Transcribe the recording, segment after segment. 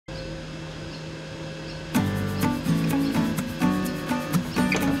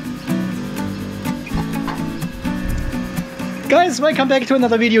Guys, welcome back to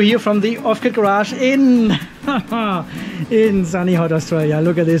another video here from the Off-Grid Garage in sunny hot Australia.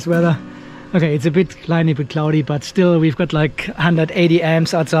 Look at this weather. Okay, it's a bit cloudy, but still we've got like 180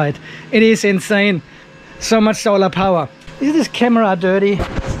 amps outside. It is insane. So much solar power. Is this camera dirty?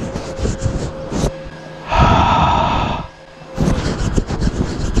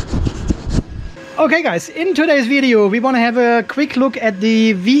 Okay guys, in today's video we want to have a quick look at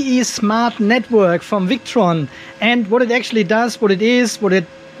the VE.CAN network from Victron and what it actually does, what it is, what it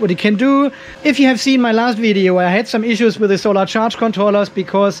can do. If you have seen my last video, I had some issues with the solar charge controllers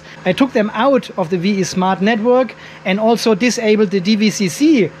because I took them out of the VE.CAN network and also disabled the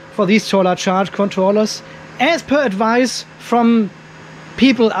DVCC for these solar charge controllers as per advice from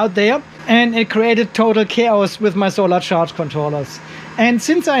people out there, and it created total chaos with my solar charge controllers. And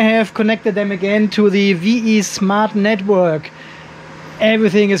since I have connected them again to the VE.CAN network,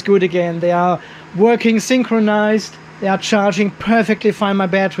 everything is good again. They are working synchronized, they are charging perfectly fine my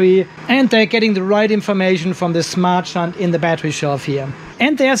battery, and they're getting the right information from the smart shunt in the battery shelf here.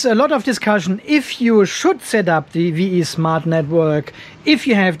 And there's a lot of discussion if you should set up the VE.CAN network, if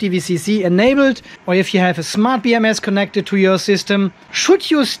you have DVCC enabled, or if you have a smart BMS connected to your system. Should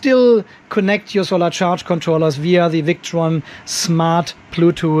you still connect your solar charge controllers via the Victron Smart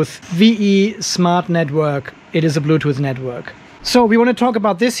Bluetooth VE.CAN network? It is a Bluetooth network. So we want to talk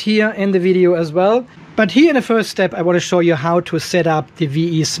about this here in the video as well. But here in the first step, I want to show you how to set up the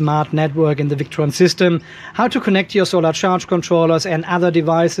VE.CAN network in the Victron system, how to connect your solar charge controllers and other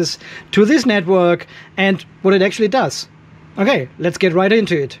devices to this network, and what it actually does. Okay, let's get right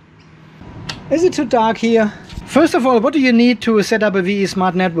into it. Is it too dark here? First of all, what do you need to set up a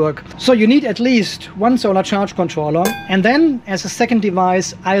VE.CAN network? So you need at least one solar charge controller, and then as a second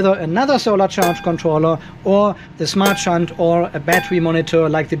device, either another solar charge controller or the smart shunt or a battery monitor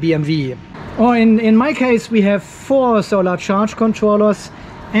like the BMW. Or in my case, we have 4 solar charge controllers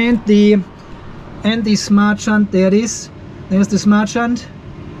and the smart shunt. There it is. There's the smart shunt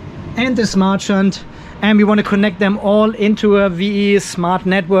and the smart shunt. And we want to connect them all into a VE.CAN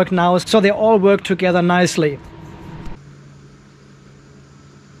network now, so they all work together nicely.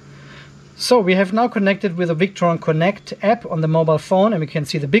 So we have now connected with the Victron Connect app on the mobile phone, and we can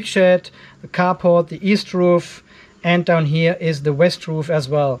see the big shed, the carport, the east roof, and down here is the west roof as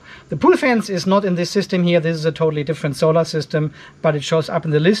well. The pool fence is not in this system here. This is a totally different solar system, but it shows up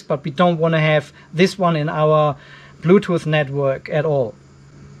in the list. But we don't want to have this one in our Bluetooth network at all.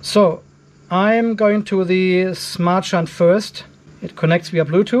 So I'm going to the smart shunt first. It connects via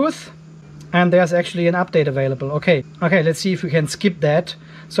Bluetooth, and there's actually an update available. Okay, let's see if we can skip that.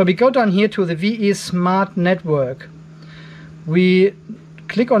 So we go down here to the VE.CAN network. We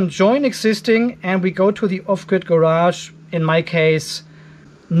click on Join Existing, and we go to the Off-Grid Garage, in my case,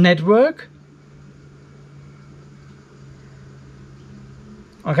 network.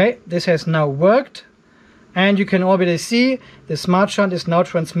 Okay, this has now worked. And you can already see the smart shunt is now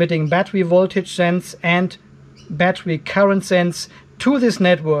transmitting battery voltage sense and battery current sense to this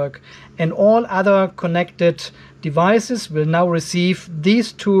network. And all other connected devices will now receive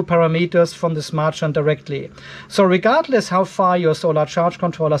these 2 parameters from the smart shunt directly. So regardless how far your solar charge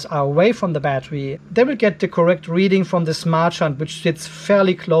controllers are away from the battery, they will get the correct reading from the smart shunt, which sits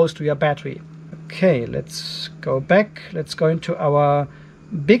fairly close to your battery. Okay, let's go back. Let's go into our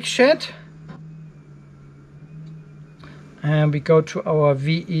big shed. And we go to our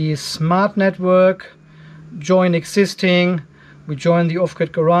VE.CAN network, join existing. We join the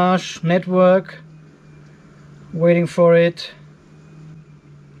Off-Grid Garage network, waiting for it.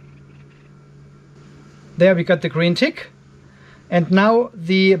 There we got the green tick. And now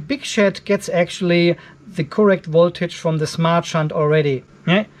the big shed gets actually the correct voltage from the smart shunt already.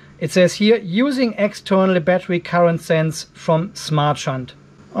 Yeah? It says here, using external battery current sense from smart shunt.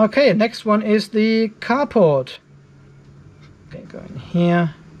 Okay, next one is the carport. Okay, go in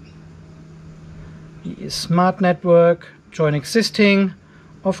here. VE.CAN network, join existing,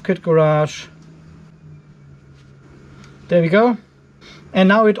 Off-Grid Garage. There we go. And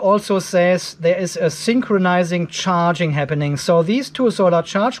now it also says there is a synchronizing charging happening. So these 2 solar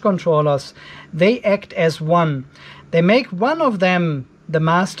charge controllers, they act as one. They make one of them the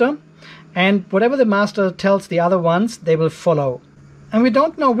master, and whatever the master tells the other ones, they will follow. And we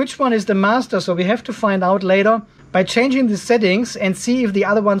don't know which one is the master, so we have to find out later by changing the settings and see if the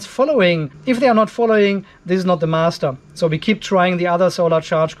other one's following. If they are not following, this is not the master. So we keep trying the other solar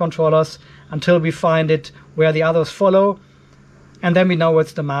charge controllers until we find it where the others follow, and then we know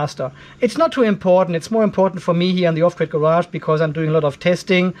it's the master. It's not too important. It's more important for me here in the Off-Grid Garage because I'm doing a lot of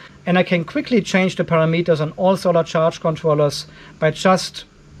testing, and I can quickly change the parameters on all solar charge controllers by just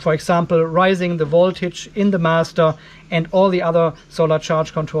For example, rising the voltage in the master, and all the other solar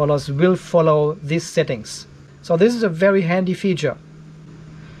charge controllers will follow these settings. So this is a very handy feature.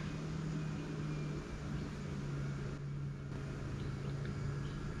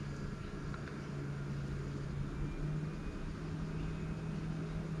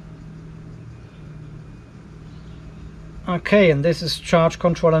 Okay, and this is charge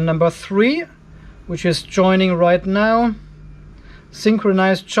controller number 3, which is joining right now.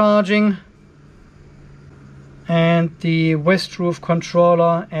 Synchronized charging, and the west roof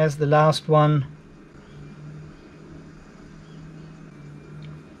controller as the last one.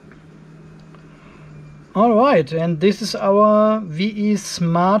 Alright, and this is our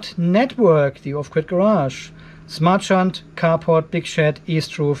VE.CAN network, the off-grid garage. Smart shunt, carport, big shed,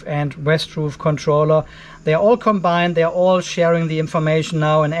 east roof and west roof controller. They are all combined, they are all sharing the information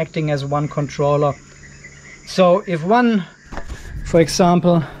now and acting as one controller. So if one, for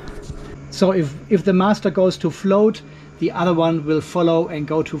example, if the master goes to float, the other one will follow and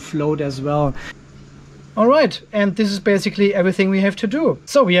go to float as well. Alright, and this is basically everything we have to do.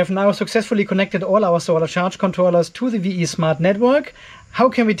 So we have now successfully connected all our solar charge controllers to the VE.CAN network. How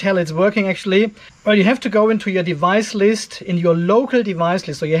can we tell it's working actually? Well, you have to go into your device list, in your local device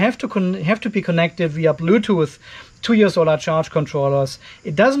list. So you have to be connected via Bluetooth to your solar charge controllers.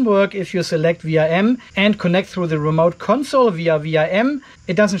 It doesn't work if you select VRM and connect through the remote console via VRM.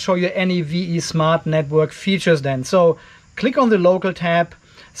 It doesn't show you any VE.CAN network features then. So click on the local tab,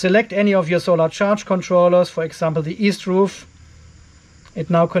 select any of your solar charge controllers, for example the east roof. It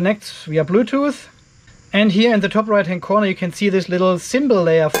now connects via Bluetooth. And here in the top right hand corner you can see this little symbol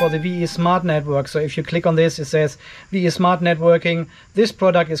layer for the VE.CAN network. So if you click on this, it says VE.CAN networking. This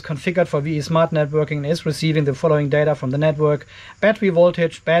product is configured for VE.CAN networking and is receiving the following data from the network: battery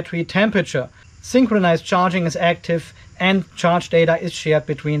voltage, battery temperature. Synchronized charging is active and charge data is shared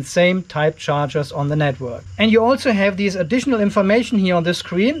between same type chargers on the network. And you also have these additional information here on the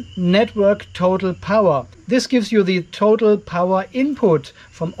screen: network total power. This gives you the total power input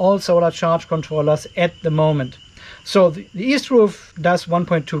from all solar charge controllers at the moment. So the east roof does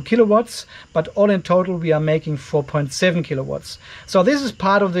 1.2 kilowatts, but all in total we are making 4.7 kilowatts. So this is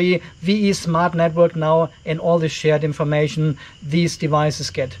part of the VE.CAN network now, and all the shared information these devices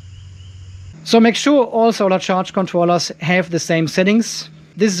get. So make sure all solar charge controllers have the same settings.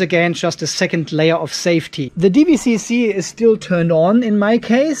 This is again just a second layer of safety. The DVCC is still turned on in my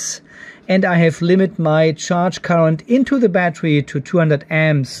case, and I have limited my charge current into the battery to 200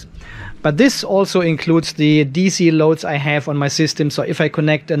 amps. But this also includes the DC loads I have on my system. So if I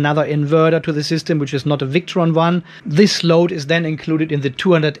connect another inverter to the system, which is not a Victron one, this load is then included in the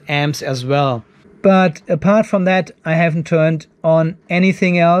 200 amps as well. But apart from that, I haven't turned on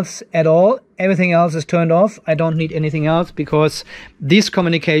anything else at all. Everything else is turned off. I don't need anything else because this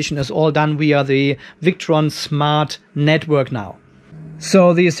communication is all done via the Victron Smart Network now.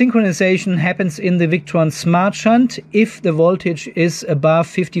 So the synchronization happens in the Victron Smart Shunt if the voltage is above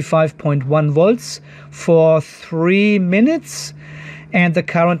 55.1 volts for 3 minutes, and the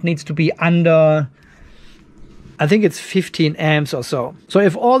current needs to be under, I think it's 15 amps or so. So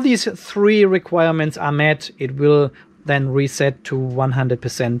if all these 3 requirements are met, it will then reset to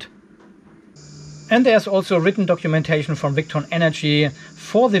 100%. And there's also written documentation from Victron Energy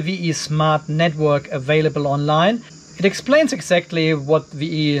for the VE.CAN network available online. It explains exactly what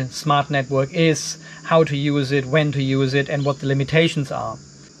VE.CAN network is, how to use it, when to use it, and what the limitations are.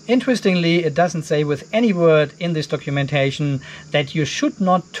 Interestingly, it doesn't say with any word in this documentation that you should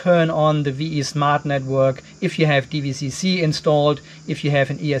not turn on the VE.CAN network if you have DVCC installed, if you have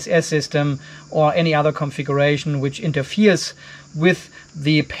an ESS system, or any other configuration which interferes with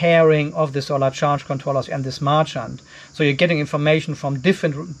the pairing of the solar charge controllers and the smart shunt. So you're getting information from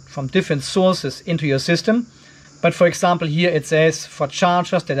different sources into your system. But for example, here it says for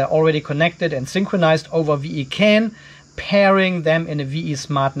chargers that are already connected and synchronized over VE.CAN, pairing them in a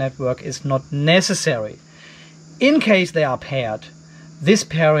VE.CAN network is not necessary. In case they are paired, this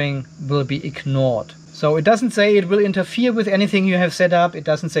pairing will be ignored. So it doesn't say it will interfere with anything you have set up. It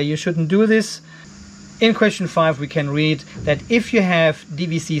doesn't say you shouldn't do this. In question 5 we can read that if you have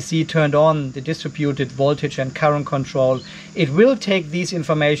DVCC turned on, the distributed voltage and current control, it will take these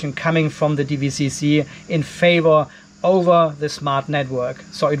information coming from the DVCC in favor over the smart network.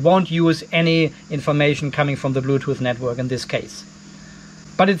 So it won't use any information coming from the Bluetooth network in this case.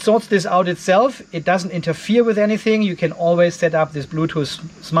 But it sorts this out itself. It doesn't interfere with anything. You can always set up this Bluetooth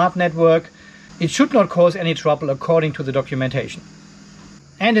smart network. It should not cause any trouble according to the documentation.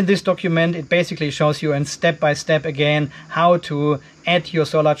 And in this document, it basically shows you in step by step again how to add your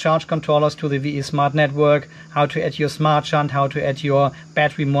solar charge controllers to the VE.CAN network, how to add your smart shunt, how to add your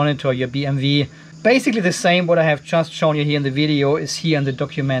battery monitor, your BMV. Basically the same what I have just shown you here in the video is here in the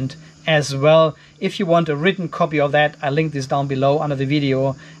document as well. If you want a written copy of that, I link this down below under the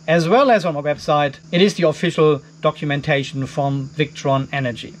video, as well as on my website. It is the official documentation from Victron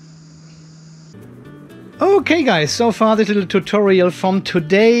Energy. Okay guys, so far this little tutorial from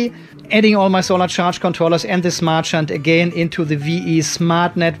today, adding all my solar charge controllers and the smart shunt again into the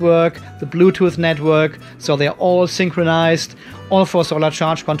VE.CAN network, the Bluetooth network, so they're all synchronized, all 4 solar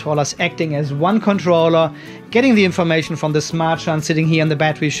charge controllers acting as one controller, getting the information from the smart shunt sitting here on the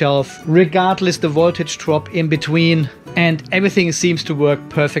battery shelf, regardless the voltage drop in between, and everything seems to work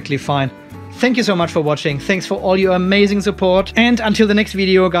perfectly fine. Thank you so much for watching. Thanks for all your amazing support. And until the next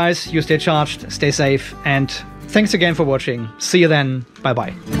video, guys, you stay charged, stay safe, and thanks again for watching. See you then.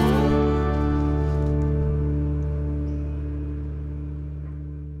 Bye-bye.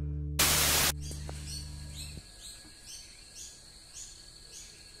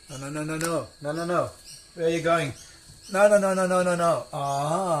 No. Where are you going? No.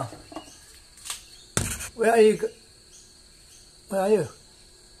 Ah. Where are you? Where are you?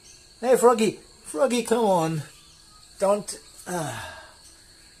 Hey, Froggy, come on. Don't...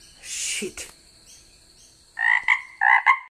 shit.